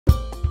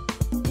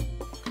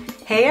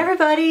Hey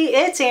everybody,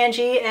 it's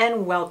Angie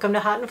and welcome to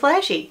Hot and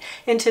Flashy.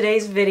 In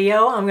today's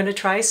video, I'm going to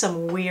try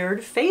some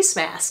weird face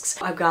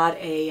masks. I've got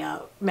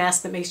a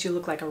mask that makes you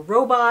look like a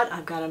robot,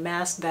 I've got a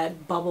mask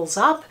that bubbles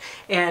up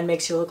and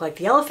makes you look like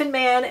the Elephant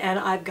Man, and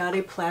I've got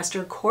a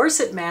plaster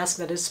corset mask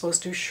that is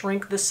supposed to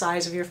shrink the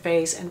size of your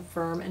face and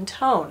firm and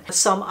tone.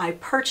 Some I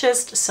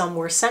purchased, some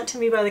were sent to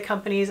me by the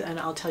companies, and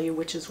I'll tell you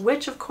which is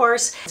which, of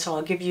course. So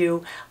I'll give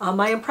you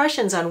my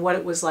impressions on what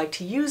it was like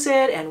to use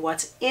it and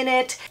what's in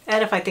it,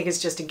 and if I think it's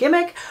just a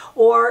gimmick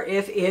or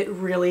if it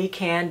really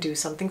can do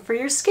something for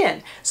your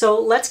skin. So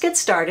let's get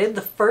started.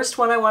 The first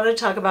one I wanted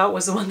to talk about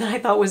was the one that I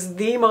thought was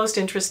the most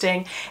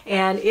interesting,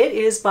 and it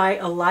is by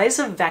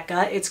Eliza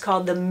Vecca. It's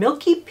called the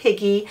Milky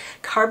Piggy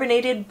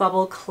Carbonated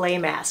Bubble Clay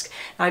Mask.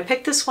 Now, I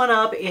picked this one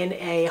up in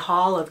a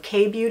haul of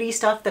K-Beauty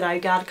stuff that I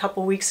got a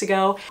couple weeks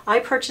ago. I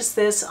purchased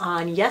this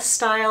on Yes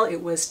Style.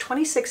 It was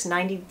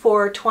 $26.90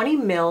 for 20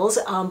 mils,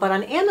 but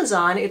on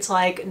Amazon it's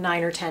like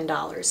 $9 or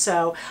 $10.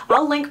 So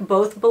I'll link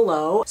both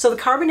below. So the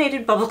carbonated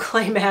bubble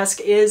clay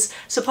mask is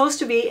supposed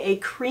to be a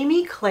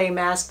creamy clay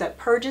mask that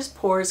purges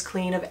pores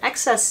clean of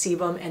excess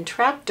sebum and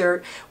trapped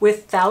dirt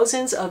with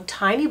thousands of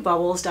tiny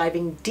bubbles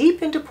diving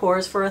deep into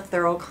pores for a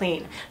thorough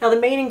clean. Now, the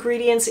main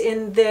ingredients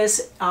in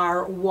this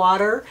are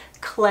water,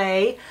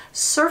 clay,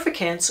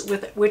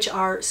 surfactants, which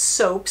are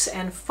soaps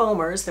and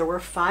foamers. There were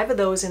 5 of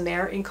those in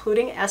there,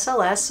 including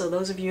SLS, so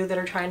those of you that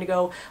are trying to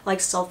go like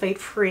sulfate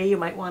free, you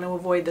might want to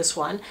avoid this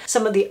one.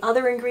 Some of the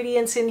other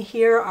ingredients in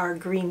here are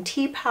green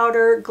tea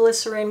powder,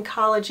 glycerin,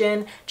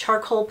 collagen,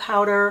 charcoal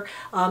powder.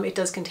 It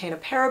does contain a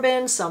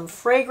paraben, some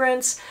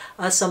fragrance,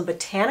 some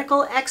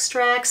botanical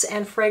extracts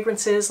and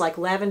fragrances like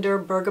lavender,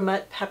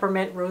 bergamot,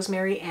 peppermint,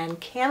 rosemary,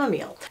 and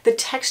chamomile. The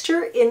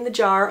texture in the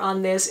jar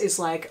on this is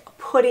like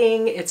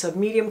pudding. It's a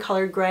medium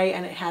colored gray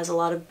and it has a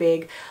lot of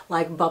big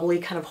like bubbly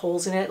kind of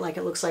holes in it, like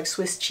it looks like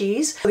Swiss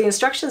cheese. So the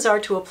instructions are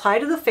to apply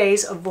to the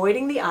face,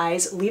 avoiding the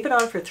eyes, leave it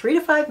on for 3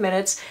 to 5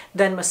 minutes,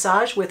 then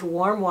massage with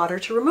warm water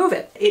to remove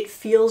it. It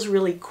feels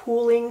really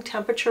cooling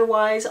temperature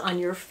wise on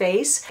your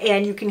face,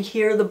 and you can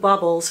hear the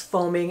bubbles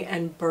foaming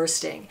and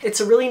bursting.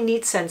 It's a really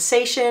neat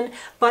sensation,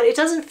 but it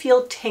doesn't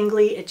feel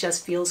tingly, it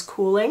just feels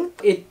cooling.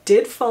 It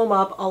did foam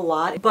up a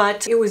lot,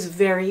 but it was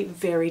very,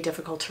 very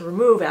difficult to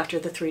remove after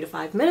the 3 to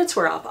 5 minutes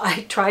were up.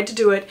 I tried to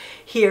do it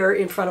here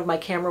in front of my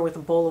camera with a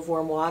bowl of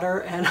warm water,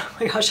 and oh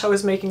my gosh, I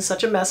was making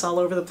such a mess all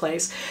over the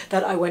place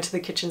that I went to the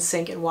kitchen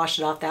sink and washed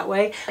it off that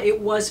way.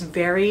 It was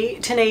very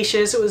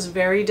tenacious. It was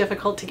very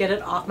difficult to get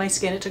it off my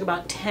skin. It took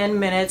about 10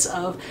 minutes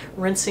of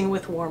rinsing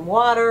with warm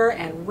water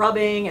and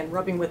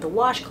rubbing with the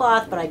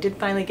washcloth, but I did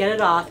finally get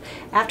it off.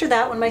 After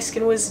that, when my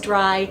skin was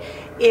dry,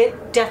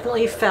 it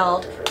definitely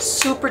felt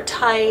super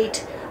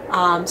tight,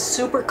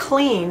 super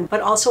clean,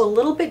 but also a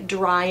little bit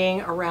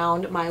drying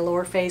around my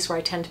lower face where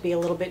I tend to be a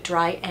little bit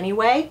dry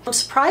anyway.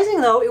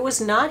 Surprising though, it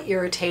was not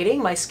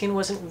irritating. My skin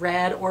wasn't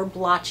red or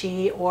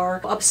blotchy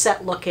or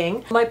upset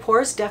looking. My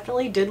pores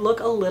definitely did look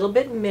a little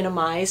bit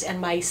minimized,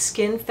 and my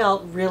skin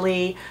felt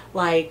really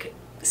like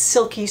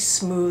silky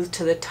smooth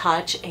to the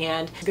touch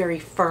and very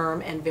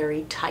firm and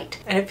very tight.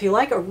 And if you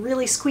like a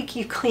really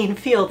squeaky clean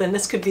feel, then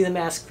this could be the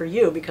mask for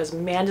you, because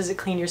man, does it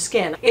clean your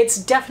skin. It's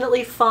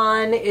definitely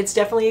fun. It's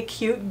definitely a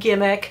cute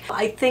gimmick.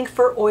 I think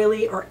for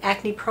oily or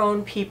acne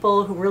prone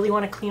people who really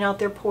want to clean out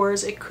their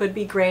pores, it could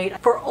be great.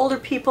 For older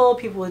people,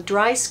 people with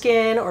dry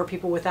skin, or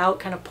people without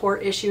kind of pore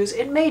issues,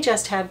 it may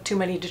just have too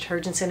many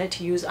detergents in it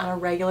to use on a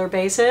regular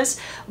basis.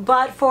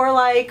 But for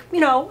like, you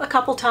know, a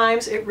couple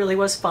times, it really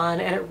was fun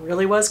and it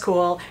really was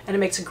cool. And it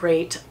makes a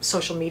great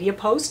social media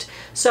post.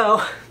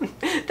 So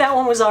that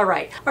one was all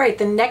right. All right,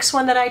 the next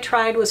one that I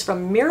tried was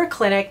from Mira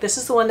Clinic. This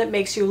is the one that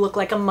makes you look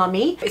like a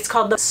mummy. It's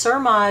called the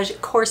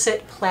Sermage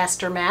Corset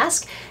Plaster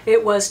Mask.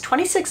 It was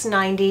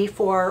 $26.90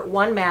 for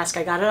one mask.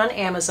 I got it on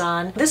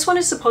Amazon. This one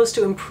is supposed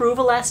to improve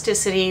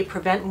elasticity,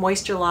 prevent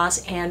moisture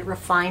loss, and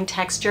refine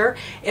texture.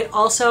 It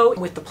also,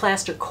 with the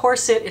plaster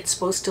corset, it's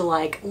supposed to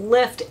like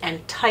lift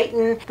and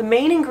tighten. The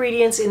main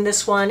ingredients in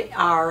this one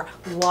are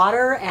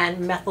water and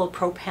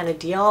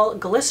methylpropanoidol,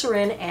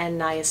 glycerin, and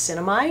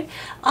niacinamide.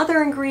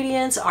 Other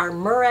ingredients are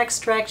myrrh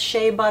extract,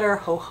 shea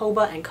butter,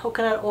 jojoba and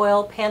coconut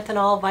oil,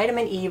 panthenol,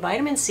 vitamin E,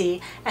 vitamin C,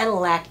 and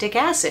lactic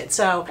acid.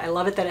 So I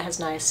love it that it has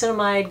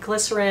niacinamide,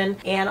 glycerin,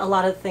 and a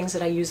lot of the things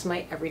that I use in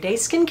my everyday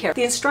skincare.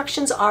 The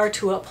instructions are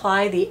to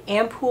apply the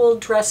ampoule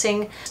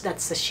dressing,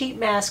 that's the sheet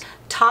mask,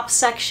 top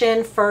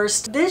section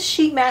first. This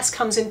sheet mask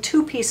comes in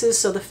 2 pieces,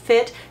 so the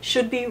fit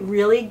should be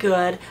really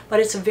good, but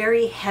it's a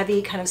very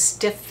heavy kind of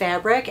stiff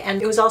fabric,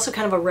 and it was also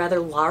kind of a rather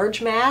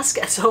large mask,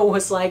 so it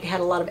was like had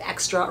a lot of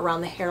extra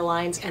around the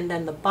hairlines. And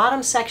then the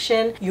bottom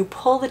section, you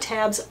pull the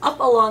tabs up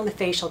along the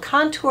facial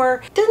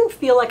contour. Didn't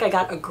feel like I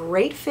got a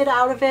great fit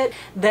out of it.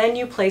 Then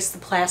you place the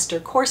plaster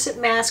corset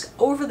mask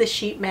over the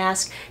sheet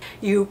mask.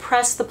 You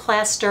press the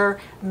plaster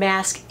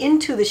mask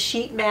into the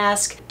sheet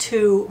mask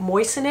to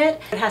moisten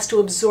it. It has to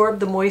absorb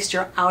the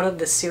moisture out of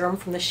the serum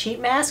from the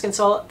sheet mask, and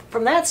so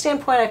from that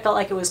standpoint I felt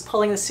like it was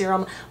pulling the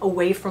serum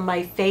away from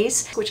my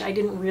face, which I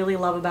didn't really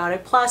love about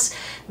it. Plus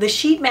the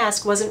sheet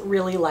mask wasn't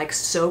really like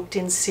soaked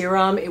in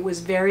serum. It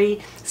was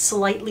very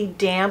slightly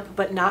damp,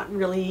 but not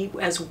really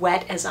as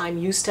wet as I'm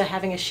used to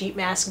having a sheet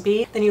mask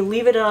be. Then you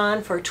leave it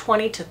on for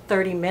 20 to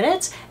 30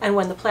 minutes, and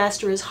when the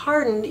plaster is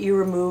hardened, you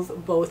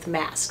remove both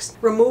masks.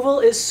 Removal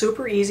is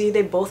super easy.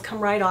 They both come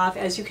right off.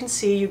 As you can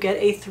see, you get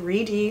a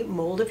 3D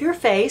mold of your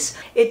face.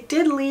 It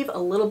did leave a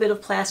little bit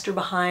of plaster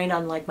behind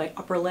on like my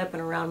upper lip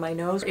and around my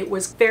nose. It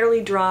was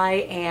fairly dry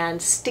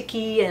and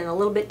sticky and a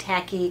little bit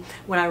tacky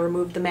when I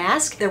removed the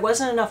mask. There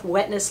wasn't enough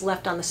wetness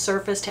left on the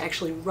surface to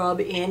actually rub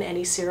in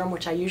any serum,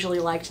 which I usually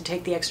like to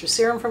take the extra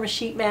serum from a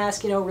sheet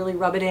mask, you know, really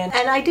rub it in.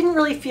 And I didn't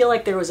really feel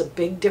like there was a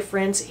big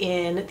difference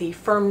in the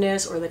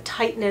firmness or the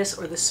tightness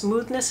or the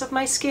smoothness of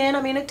my skin.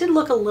 I mean, it did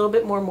look a little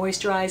bit more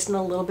moisturized and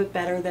a little bit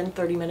better than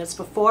 30 minutes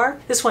before.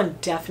 This one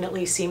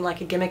definitely seemed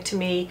like a gimmick to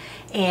me,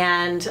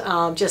 and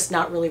just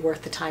not really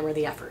worth the time or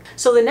the effort.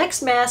 So the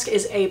next mask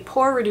is a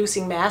pore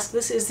reducing mask.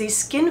 This is the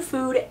Skin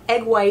Food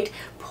Egg White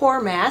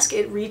Pore Mask.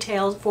 It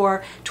retails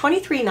for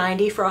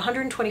 $23.90 for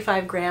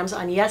 125 grams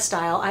on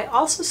YesStyle. I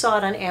also saw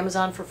it on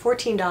Amazon for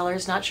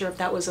 $14, not sure if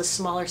that was a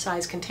smaller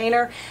size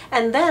container,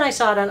 and then I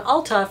saw it on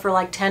Ulta for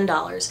like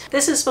 $10.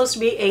 This is supposed to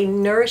be a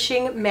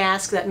nourishing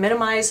mask that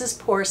minimizes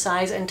pore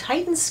size and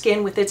tightens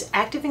skin with its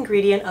active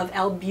ingredient of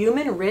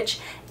albumin-rich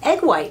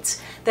egg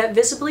whites that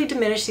visibly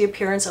diminish the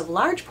appearance of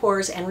large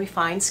pores and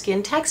refine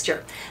skin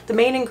texture. The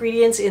main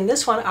ingredients in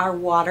this one are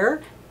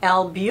water,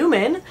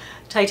 albumin,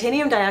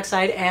 titanium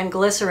dioxide, and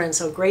glycerin,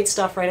 so great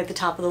stuff right at the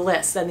top of the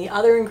list. Then the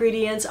other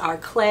ingredients are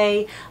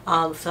clay,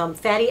 some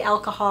fatty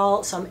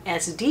alcohol, some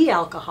SD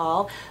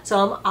alcohol,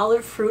 some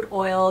olive fruit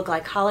oil,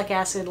 glycolic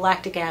acid,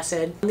 lactic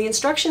acid. The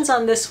instructions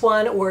on this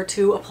one were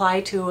to apply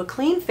to a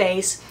clean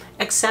face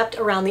except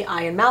around the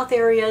eye and mouth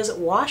areas,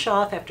 wash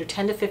off after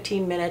 10 to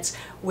 15 minutes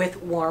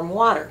with warm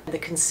water. The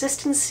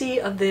consistency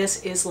of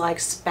this is like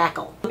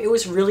spackle. It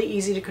was really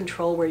easy to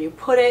control where you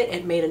put it.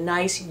 It made a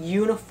nice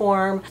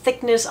uniform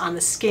thickness on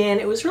the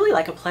skin. It was really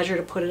like a pleasure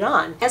to put it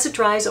on. As it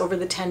dries over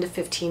the 10 to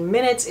 15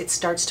 minutes, it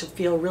starts to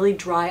feel really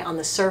dry on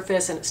the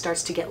surface and it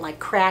starts to get like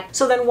cracked.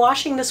 So then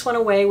washing this one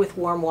away with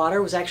warm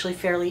water was actually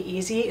fairly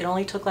easy. It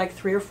only took like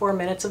 3 or 4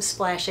 minutes of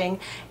splashing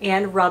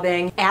and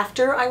rubbing.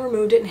 After I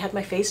removed it and had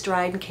my face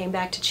dried and came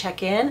back to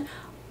check in,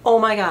 oh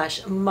my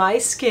gosh, my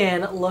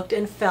skin looked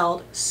and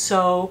felt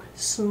so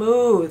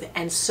smooth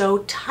and so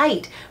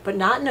tight, but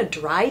not in a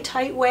dry,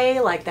 tight way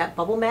like that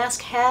bubble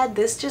mask had.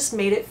 This just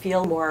made it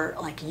feel more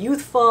like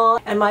youthful,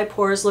 and my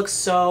pores look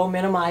so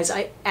minimized.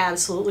 I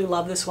absolutely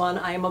love this one.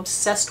 I am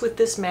obsessed with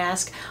this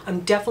mask. I'm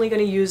definitely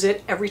going to use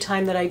it every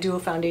time that I do a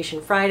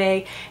Foundation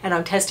Friday and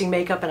I'm testing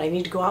makeup and I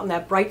need to go out in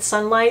that bright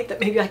sunlight, that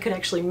maybe I could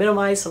actually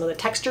minimize some of the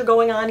texture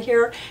going on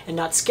here and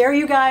not scare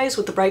you guys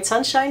with the bright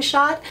sunshine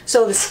shot.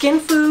 So the Skin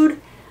Food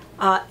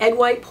Egg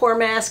White Pore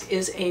Mask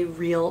is a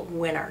real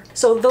winner.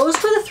 So those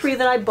were the 3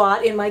 that I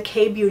bought in my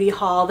K-Beauty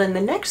haul. Then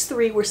the next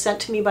 3 were sent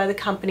to me by the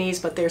companies,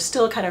 but they're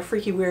still kind of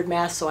freaky weird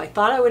masks, so I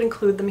thought I would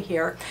include them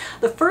here.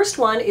 The first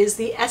one is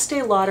the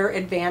Estee Lauder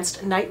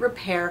Advanced Night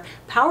Repair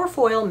Power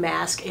Foil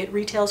Mask. It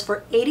retails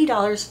for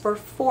 $80 for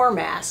 4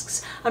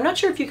 masks. I'm not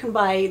sure if you can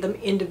buy them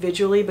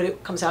individually, but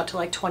it comes out to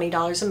like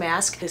 $20 a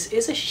mask. This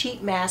is a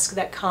sheet mask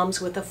that comes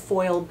with a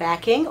foil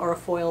backing or a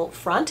foil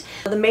front.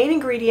 The main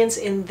ingredients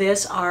in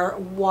this are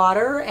water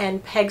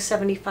and PEG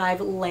 75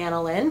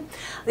 lanolin.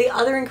 The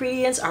other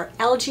ingredients are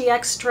algae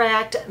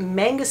extract,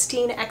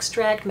 mangosteen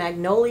extract,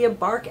 magnolia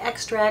bark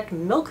extract,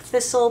 milk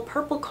thistle,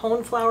 purple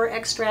coneflower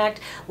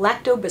extract,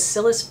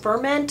 lactobacillus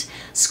ferment,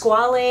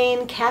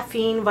 squalane,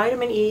 caffeine,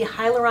 vitamin E,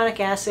 hyaluronic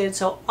acid,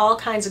 so all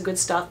kinds of good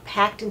stuff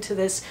packed into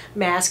this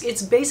mask.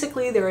 It's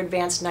basically their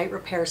advanced night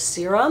repair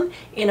serum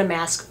in a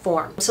mask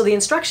form. So the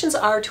instructions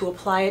are to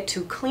apply it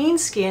to clean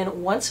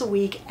skin once a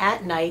week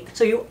at night.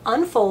 So you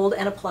unfold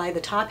and apply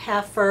the top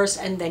half first,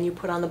 and then you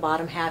put on the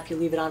bottom half. You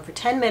leave it on for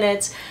 10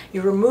 minutes,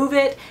 you remove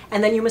it,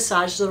 and then you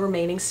massage the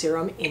remaining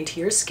serum into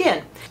your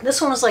skin.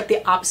 This one was like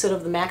the opposite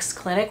of the Max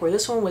Clinic, where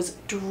this one was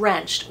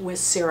drenched with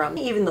serum.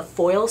 Even the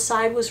foil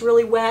side was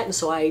really wet, and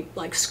so I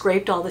like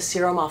scraped all the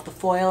serum off the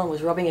foil and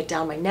was rubbing it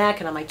down my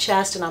neck and on my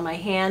chest and on my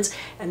hands,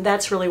 and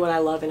that's really what I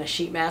love in a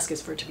sheet mask, is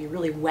for it to be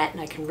really wet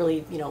and I can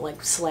really, you know,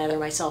 like slather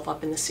myself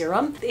up in the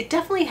serum. It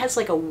definitely has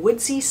like a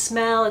woodsy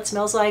smell. It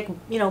smells like,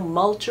 you know,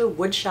 mulch or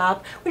wood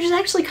shop, which is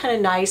actually kind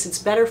of nice. It's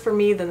better for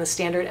me than the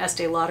standard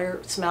Estee Lauder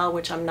smell,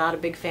 which I'm not a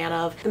big fan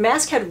of. The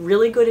mask had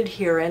really good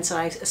adherence, and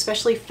I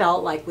especially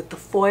felt like with the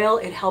foil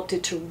it helped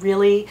it to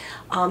really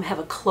have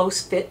a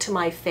close fit to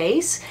my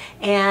face,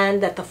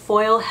 and that the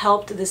foil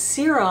helped the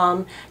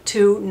serum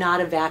to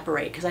not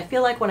evaporate, because I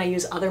feel like when I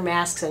use other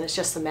masks and it's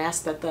just the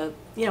mask that the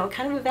you know, it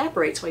kind of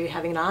evaporates while you're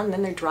having it on, and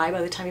then they're dry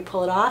by the time you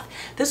pull it off.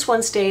 This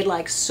one stayed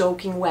like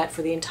soaking wet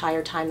for the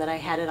entire time that I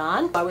had it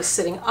on. I was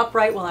sitting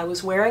upright while I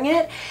was wearing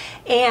it,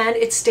 and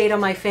it stayed on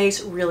my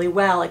face really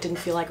well. It didn't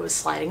feel like it was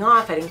sliding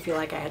off. I didn't feel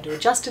like I had to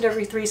adjust it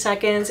every 3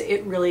 seconds.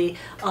 It really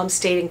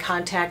stayed in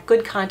contact,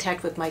 good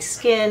contact with my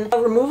skin.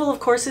 Removal, of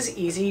course, is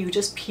easy. You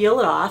just peel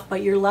it off,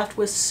 but you're left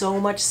with so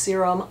much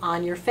serum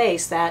on your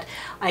face that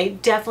I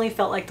definitely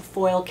felt like the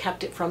foil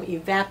kept it from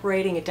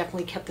evaporating. It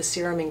definitely kept the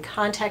serum in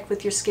contact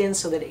with your skin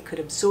so that it could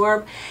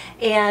absorb.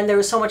 And there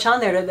was so much on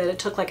there that it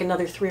took like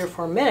another 3 or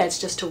 4 minutes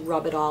just to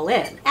rub it all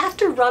in.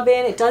 After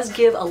rub-in, it does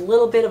give a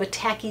little bit of a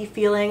tacky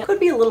feeling. It could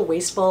be a little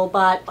wasteful,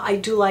 but I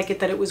do like it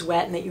that it was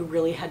wet and that you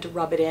really had to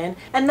rub it in.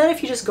 And then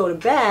if you just go to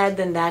bed,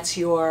 then that's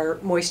your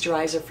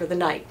moisturizer for the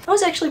night. I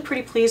was actually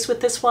pretty pleased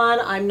with this one.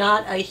 I'm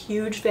not a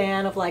huge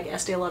fan of like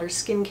Estee Lauder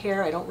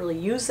skincare. I don't really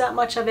use that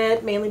much of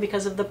it, mainly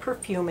because of the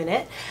perfume in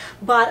it.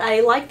 But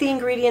I like the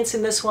ingredients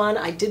in this one.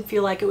 I did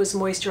feel like it was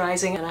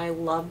moisturizing, and I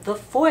love the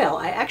foil.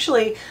 I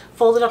actually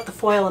folded up the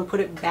foil and put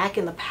it back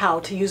in the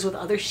pouch to use with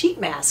other sheet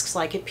masks.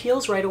 Like, it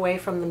peels right away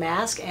from the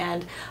mask,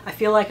 and I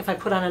feel like if I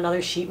put on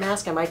another sheet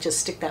mask, I might just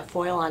stick that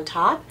foil on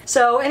top.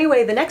 So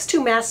anyway, the next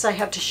 2 masks I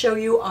have to show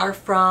you are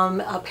from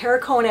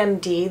Perricone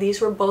MD.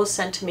 These were both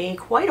sent to me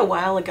quite a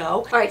while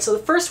ago. All right, so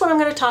the first one I'm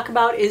going to talk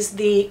about is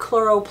the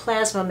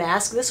Chloroplasma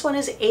mask. This one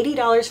is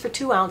 $80 for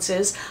 2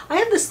 ounces. I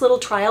have this little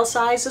trial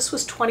size. This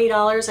was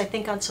 $20, I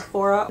think, on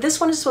Sephora. This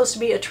one is supposed to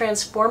be a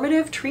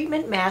transformative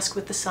treatment mask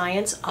with the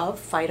science of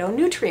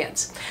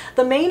phytonutrients.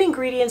 The main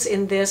ingredients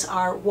in this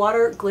are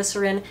water,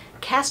 glycerin,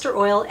 castor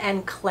oil,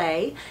 and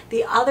clay.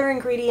 The other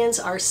ingredients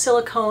are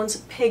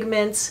silicones,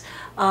 pigments,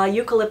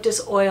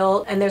 eucalyptus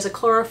oil, and there's a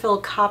chlorophyll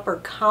copper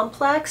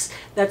complex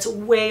that's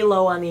way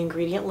low on the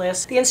ingredient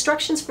list. The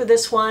instructions for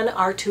this one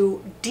are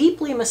to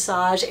deeply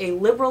massage a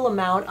liberal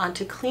amount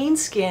onto clean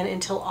skin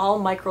until all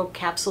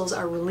microcapsules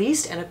are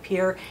released and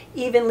appear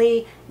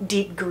evenly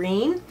deep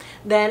green.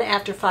 Then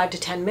after 5 to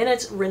 10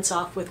 minutes, rinse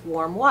off with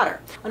warm water.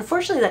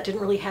 Unfortunately, that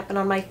didn't really happen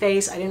on my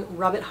face. I didn't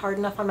rub it hard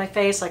enough on my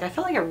face. Like, I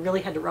felt like I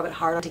really had to rub it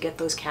hard to get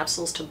those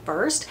capsules to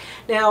burst.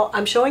 Now,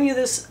 I'm showing you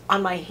this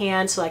on my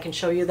hand so I can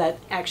show you that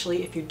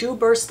actually if you do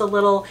burst the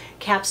little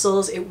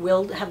capsules, it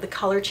will have the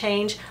color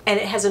change, and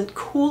it has a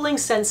cooling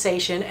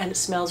sensation, and it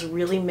smells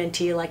really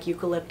minty like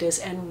eucalyptus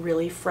and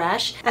really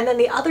fresh. And then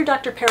the other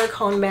Dr.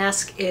 Perricone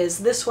mask is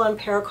this one,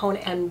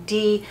 Perricone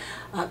MD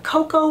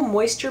Cocoa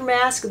Moisture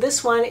Mask.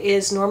 This one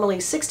is normally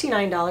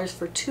 $69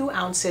 for 2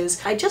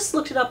 ounces. I just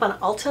looked it up on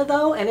Ulta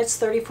though, and it's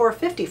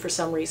 $34.50 for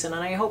some reason,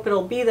 and I hope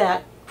it'll be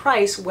that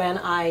price when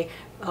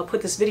I'll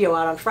put this video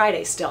out on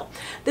Friday still.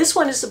 This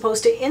one is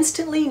supposed to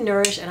instantly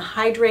nourish and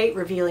hydrate,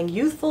 revealing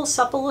youthful,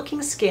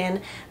 supple-looking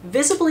skin,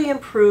 visibly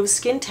improve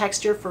skin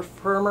texture for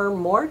firmer,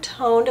 more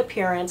toned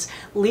appearance,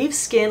 leave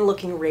skin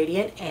looking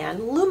radiant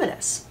and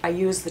luminous. I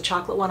use the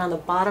chocolate one on the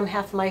bottom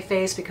half of my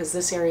face because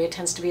this area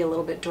tends to be a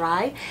little bit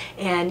dry,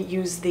 and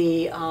use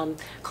the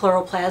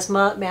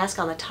Chloroplasma mask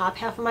on the top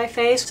half of my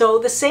face. So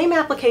the same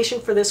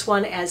application for this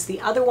one as the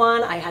other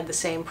one. I had the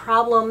same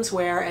problems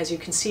where, as you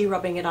can see,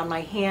 rubbing it on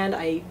my hand,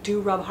 I do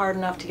rub hard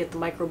enough to get the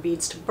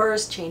microbeads to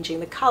burst, changing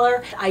the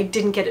color. I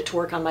didn't get it to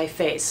work on my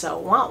face, so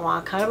wah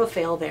wah, kind of a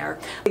fail there.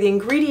 The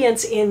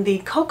ingredients in the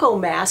cocoa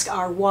mask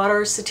are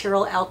water,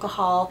 cetyl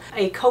alcohol,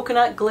 a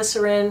coconut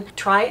glycerin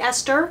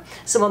triester,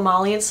 some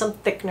emollients, some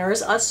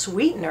thickeners, a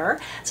sweetener,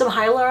 some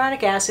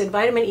hyaluronic acid,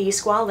 vitamin E,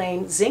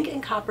 squalane, zinc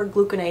and copper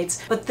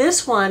gluconates. But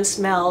this one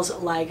smells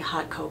like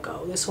hot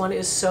cocoa. This one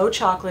is so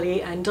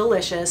chocolatey and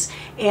delicious,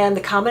 and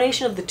the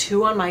combination of the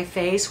two on my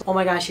face, oh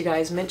my gosh, you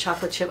guys, mint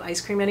chocolate chip ice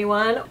cream,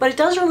 anyone? But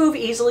it does remove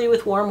easily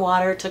with warm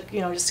water. It took,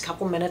 just a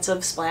couple minutes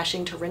of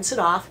splashing to rinse it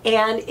off,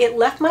 and it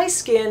left my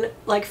skin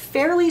like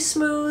fairly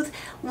smooth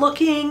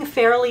looking,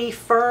 fairly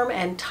firm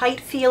and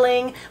tight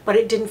feeling, but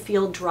it didn't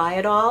feel dry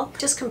at all.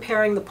 Just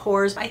comparing the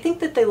pores, I think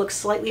that they look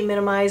slightly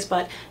minimized,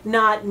 but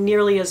not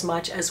nearly as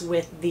much as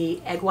with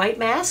the egg white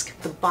mask.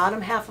 The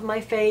bottom half of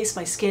my face,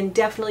 my skin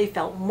definitely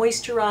felt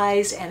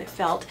moisturized, and it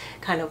felt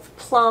kind of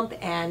plump,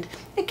 and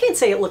I can't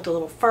say it looked a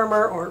little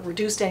firmer or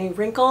reduced any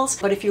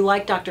wrinkles, but if you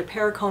like Dr.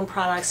 Perricone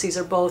products, these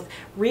are both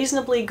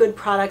reasonably good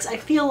products. I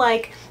feel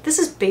like this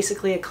is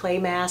basically a clay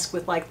mask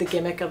with like the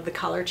gimmick of the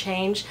color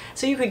change,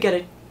 so you could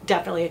get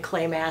definitely a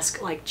clay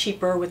mask, like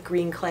cheaper with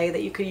green clay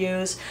that you could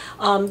use.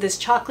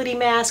 This chocolatey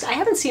mask, I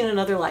haven't seen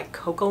another like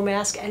cocoa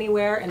mask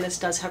anywhere, and this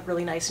does have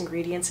really nice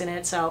ingredients in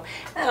it. So,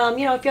 if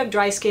you have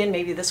dry skin,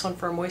 maybe this one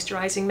for a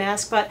moisturizing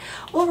mask. But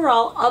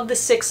overall, of the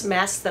 6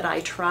 masks that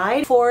I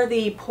tried, for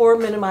the pore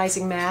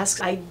minimizing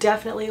masks, I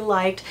definitely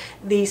liked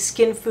the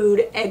Skin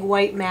Food Egg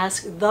White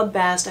Mask the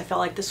best. I felt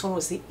like this one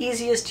was the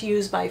easiest to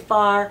use by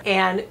far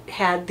and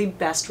had the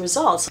best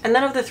results. And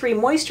then of the 3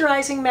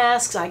 moisturizing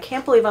masks, I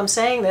can't believe I'm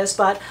saying this,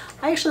 but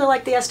I actually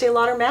like the Estee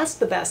Lauder mask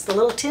the best, the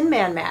little Tin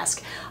Man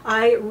mask.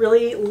 I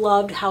really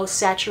loved how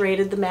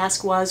saturated the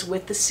mask was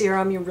with the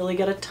serum. You really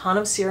get a ton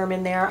of serum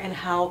in there, and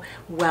how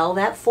well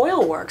that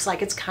foil works.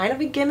 Like, it's kind of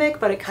a gimmick,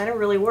 but it kind of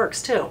really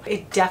works too.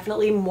 It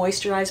definitely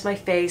moisturized my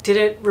face. Did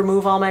it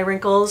remove all my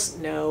wrinkles?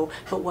 No.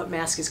 But what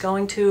mask is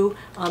going to?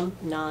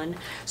 None.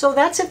 So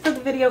that's it for the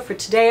video for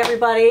today,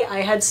 everybody.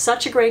 I had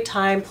such a great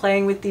time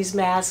playing with these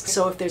masks.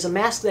 So if there's a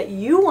mask that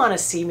you want to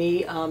see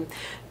me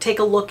take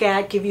a look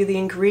at, give you the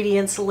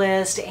ingredients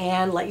list,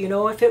 and let you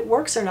know if it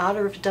works or not,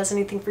 or if it does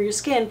anything for your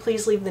skin,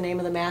 please leave the name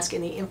of the mask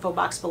in the info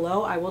box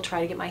below. I will try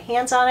to get my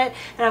hands on it,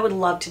 and I would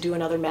love to do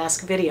another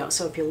mask video.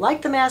 So if you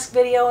like the mask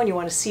video and you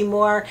want to see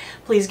more,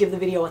 please give the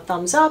video a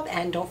thumbs up,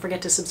 and don't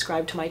forget to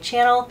subscribe to my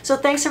channel. So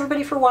thanks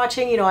everybody for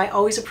watching. You know, I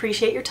always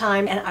appreciate your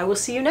time, and I will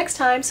see you next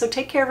time. So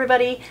take care,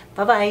 everybody.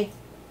 Bye-bye.